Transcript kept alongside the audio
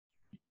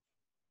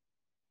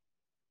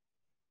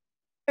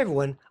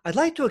Everyone, I'd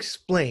like to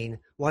explain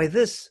why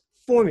this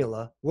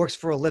formula works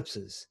for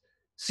ellipses.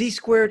 C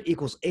squared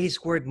equals a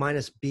squared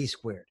minus b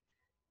squared.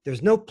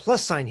 There's no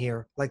plus sign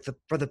here like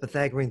for the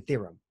Pythagorean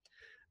theorem.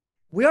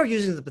 We are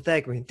using the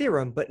Pythagorean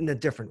theorem, but in a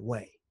different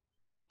way.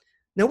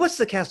 Now, what's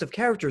the cast of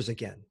characters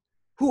again?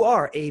 Who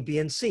are A, B,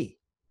 and C?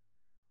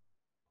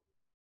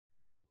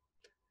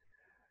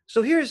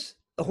 So here's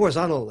a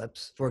horizontal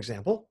ellipse, for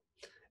example.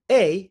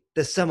 A,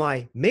 the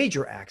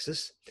semi-major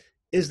axis,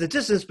 is the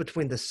distance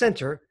between the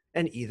center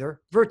and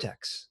either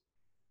vertex.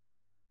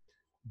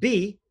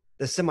 B,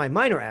 the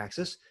semi-minor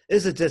axis,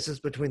 is the distance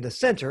between the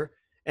center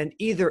and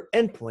either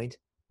endpoint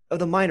of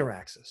the minor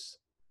axis.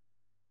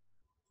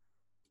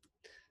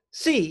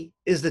 C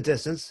is the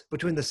distance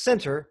between the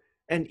center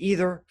and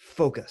either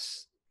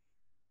focus.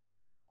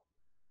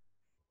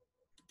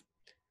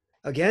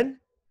 Again,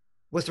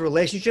 what's the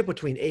relationship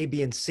between A,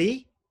 B, and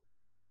C?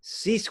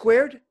 C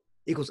squared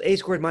equals a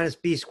squared minus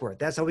b squared.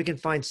 That's how we can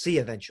find C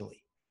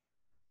eventually.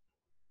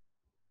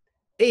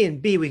 A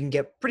and B we can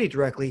get pretty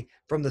directly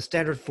from the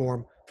standard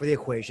form for the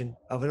equation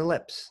of an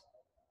ellipse,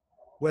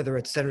 whether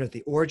it's centered at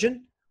the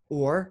origin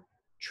or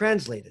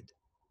translated.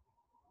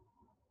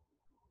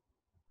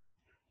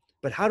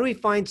 But how do we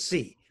find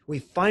C? We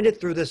find it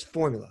through this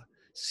formula.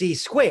 C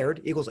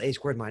squared equals a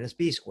squared minus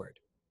b squared.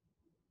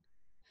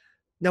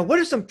 Now, what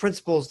are some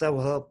principles that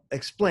will help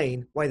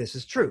explain why this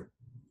is true?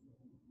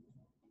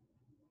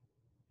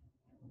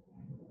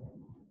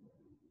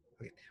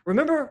 Okay.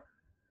 Remember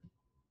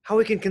how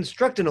we can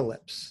construct an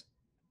ellipse.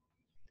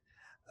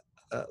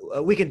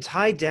 We can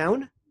tie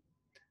down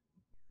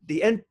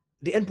the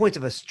endpoints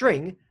of a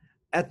string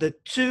at the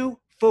two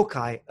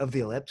foci of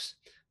the ellipse,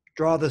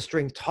 draw the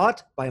string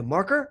taut by a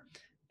marker,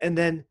 and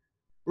then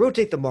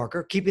rotate the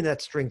marker, keeping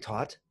that string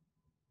taut,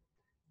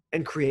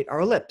 and create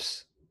our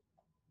ellipse.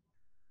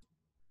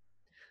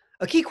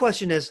 A key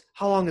question is,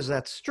 how long is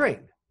that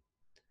string?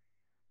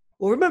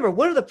 Well, remember,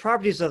 one of the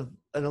properties of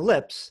an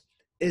ellipse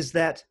is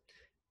that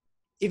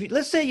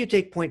let's say you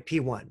take point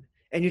P1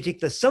 and you take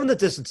the sum of the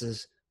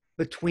distances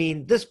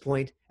between this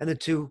point and the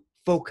two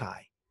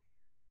foci,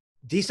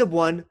 d sub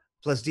 1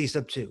 plus d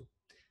sub 2.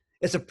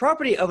 It's a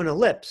property of an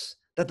ellipse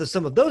that the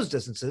sum of those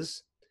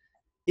distances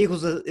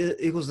equals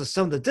the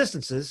sum of the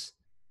distances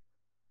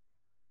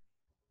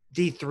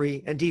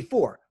d3 and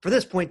d4. For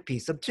this point, P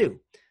sub 2.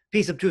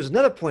 P sub 2 is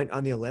another point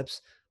on the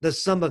ellipse. The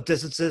sum of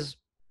distances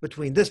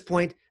between this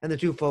point and the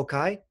two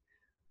foci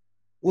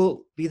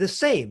will be the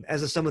same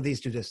as the sum of these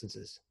two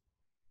distances.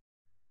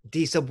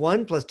 D sub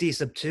 1 plus D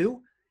sub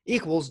 2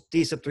 equals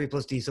D sub 3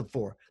 plus D sub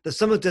 4. The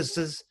sum of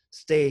distances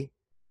stay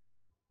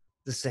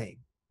the same.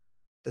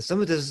 The sum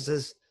of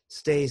distances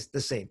stays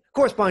the same,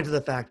 corresponding to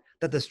the fact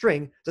that the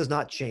string does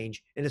not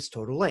change in its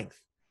total length.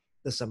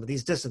 The sum of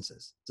these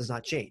distances does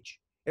not change.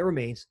 It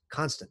remains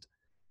constant.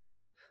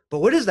 But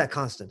what is that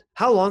constant?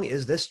 How long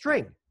is this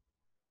string?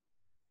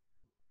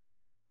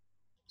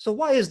 So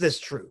why is this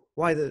true?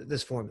 Why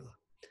this formula?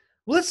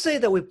 Well, let's say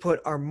that we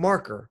put our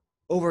marker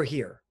over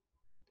here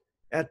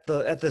at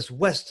this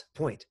west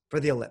point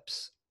for the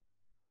ellipse.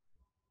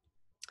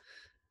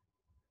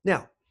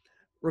 Now,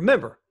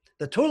 remember,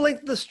 the total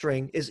length of the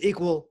string is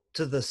equal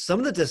to the sum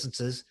of the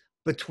distances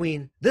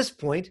between this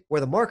point,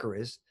 where the marker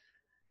is,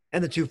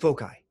 and the two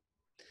foci.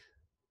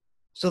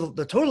 So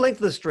the total length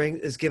of the string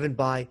is given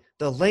by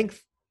the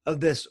length of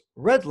this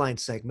red line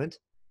segment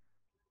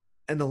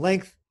and the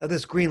length of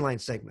this green line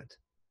segment.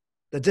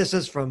 The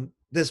distance from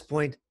this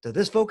point to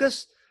this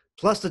focus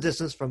plus the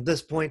distance from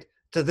this point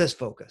to this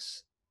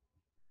focus.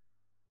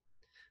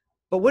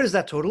 But what is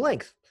that total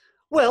length?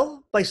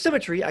 Well, by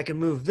symmetry, I can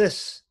move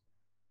this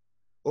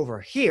over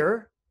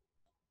here.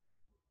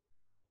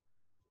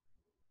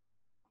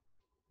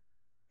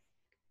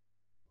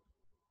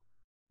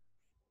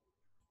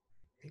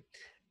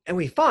 And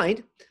we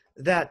find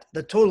that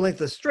the total length of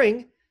the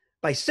string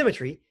by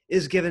symmetry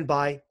is given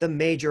by the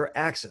major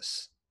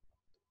axis,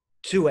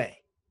 2a.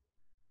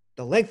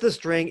 The length of the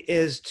string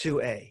is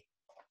 2a.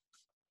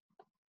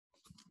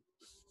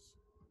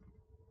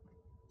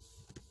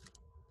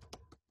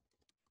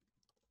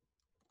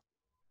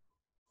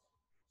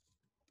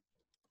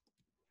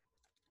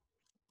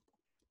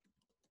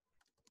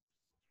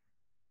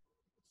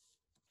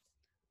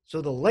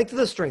 So the length of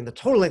the string, the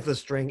total length of the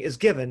string, is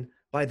given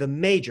by the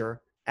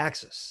major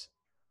axis.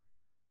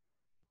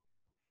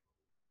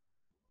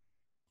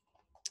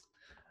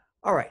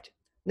 All right,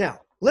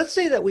 now let's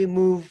say that we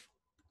move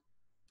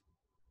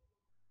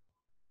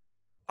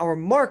our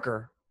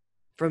marker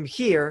from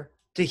here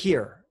to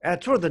here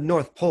at sort of the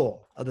north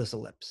pole of this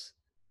ellipse.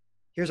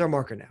 Here's our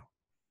marker now.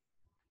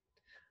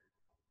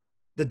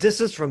 The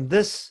distance from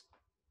this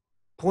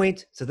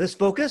point to this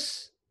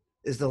focus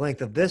is the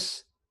length of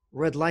this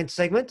red line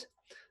segment.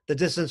 The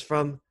distance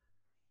from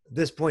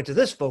this point to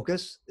this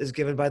focus is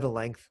given by the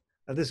length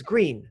of this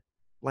green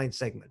line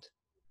segment.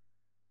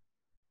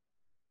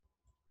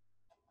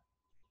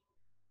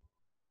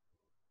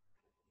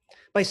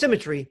 By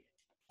symmetry,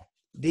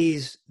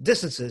 these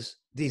distances,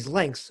 these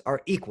lengths,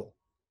 are equal.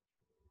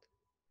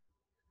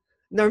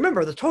 Now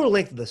remember, the total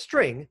length of the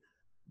string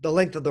the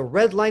length of the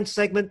red line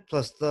segment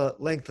plus the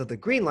length of the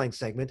green line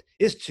segment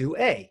is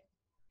 2a,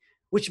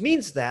 which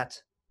means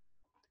that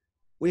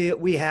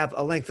we have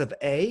a length of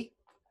a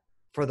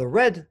for the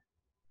red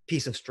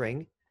piece of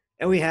string,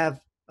 and we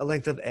have a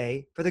length of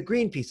a for the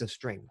green piece of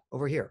string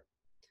over here.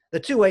 The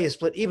 2a is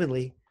split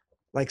evenly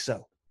like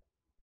so.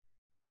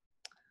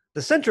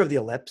 The center of the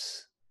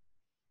ellipse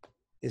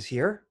is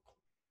here.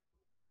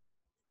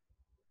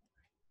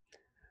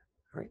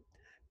 All right.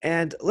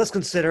 And let's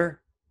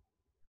consider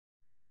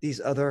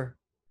these other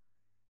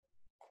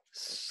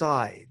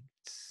sides.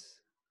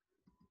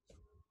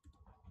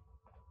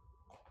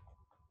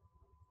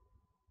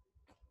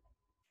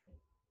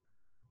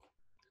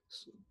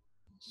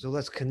 So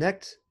let's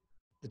connect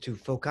the two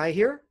foci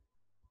here.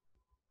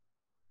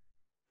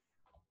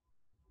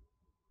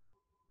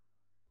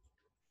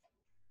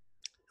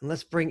 And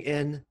let's bring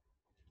in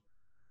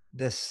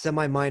this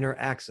semi-minor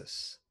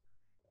axis.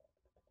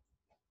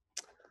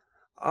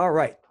 All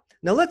right.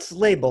 Now let's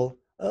label,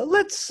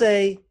 let's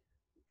say,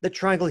 the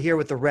triangle here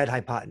with the red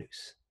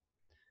hypotenuse.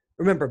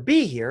 Remember,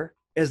 B here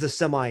is the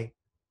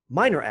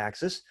semi-minor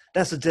axis.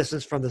 That's the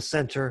distance from the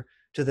center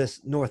to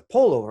this north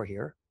pole over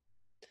here.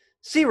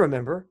 C,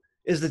 remember,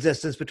 is the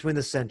distance between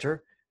the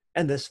center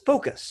and this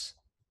focus.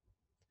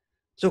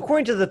 So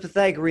according to the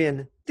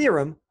Pythagorean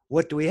theorem,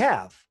 what do we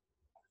have?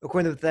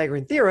 According to the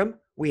Pythagorean theorem,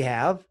 we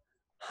have,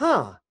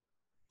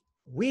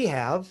 we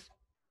have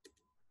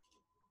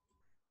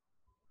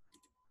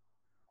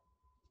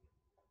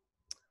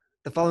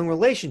the following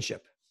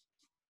relationship.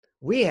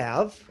 We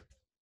have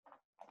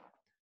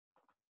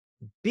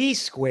b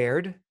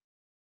squared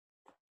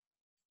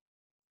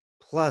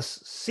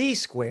plus c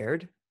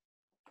squared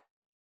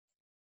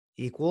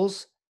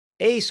equals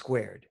a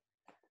squared.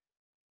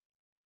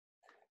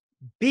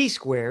 B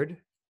squared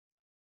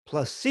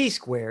plus c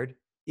squared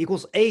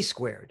equals a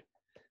squared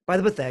by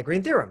the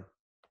Pythagorean theorem.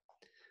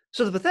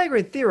 So the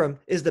Pythagorean theorem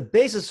is the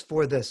basis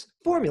for this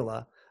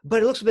formula,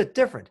 but it looks a bit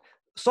different.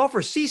 Solve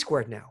for c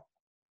squared now.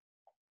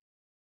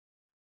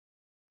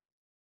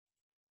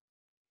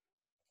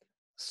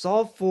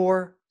 Solve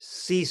for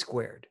c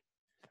squared.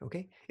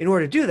 Okay. In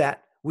order to do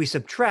that, we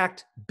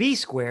subtract b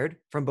squared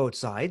from both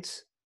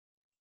sides.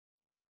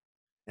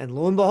 And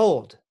lo and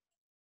behold,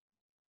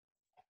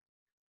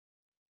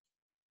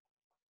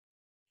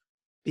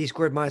 b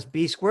squared minus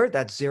b squared,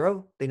 that's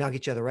 0. They knock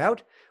each other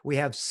out. We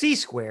have c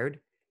squared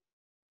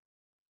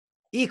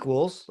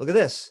equals, look at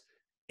this,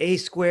 a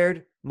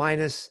squared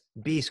minus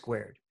b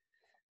squared.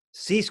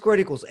 C squared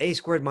equals a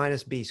squared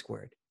minus b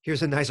squared.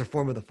 Here's a nicer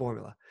form of the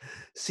formula.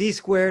 C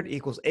squared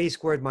equals a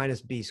squared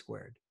minus b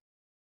squared.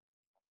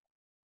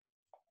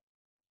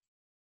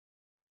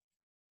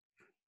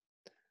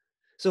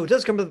 So it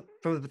does come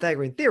from the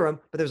Pythagorean theorem,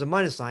 but there's a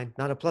minus sign,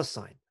 not a plus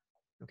sign.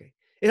 Okay.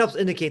 It helps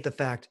indicate the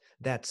fact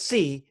that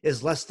c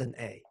is less than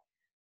a.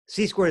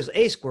 C squared is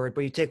a squared,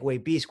 but you take away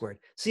b squared.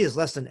 C is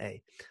less than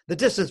a. The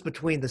distance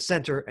between the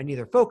center and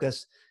either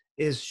focus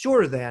is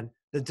shorter than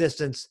the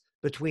distance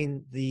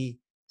between the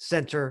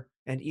center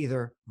and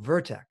either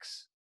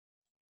vertex.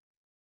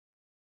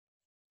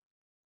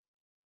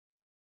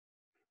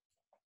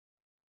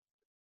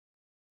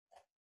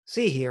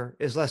 C here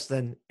is less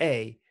than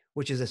a,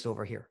 which is this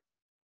over here.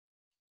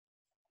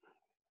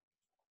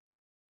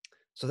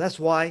 So that's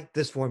why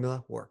this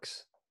formula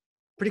works.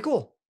 Pretty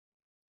cool.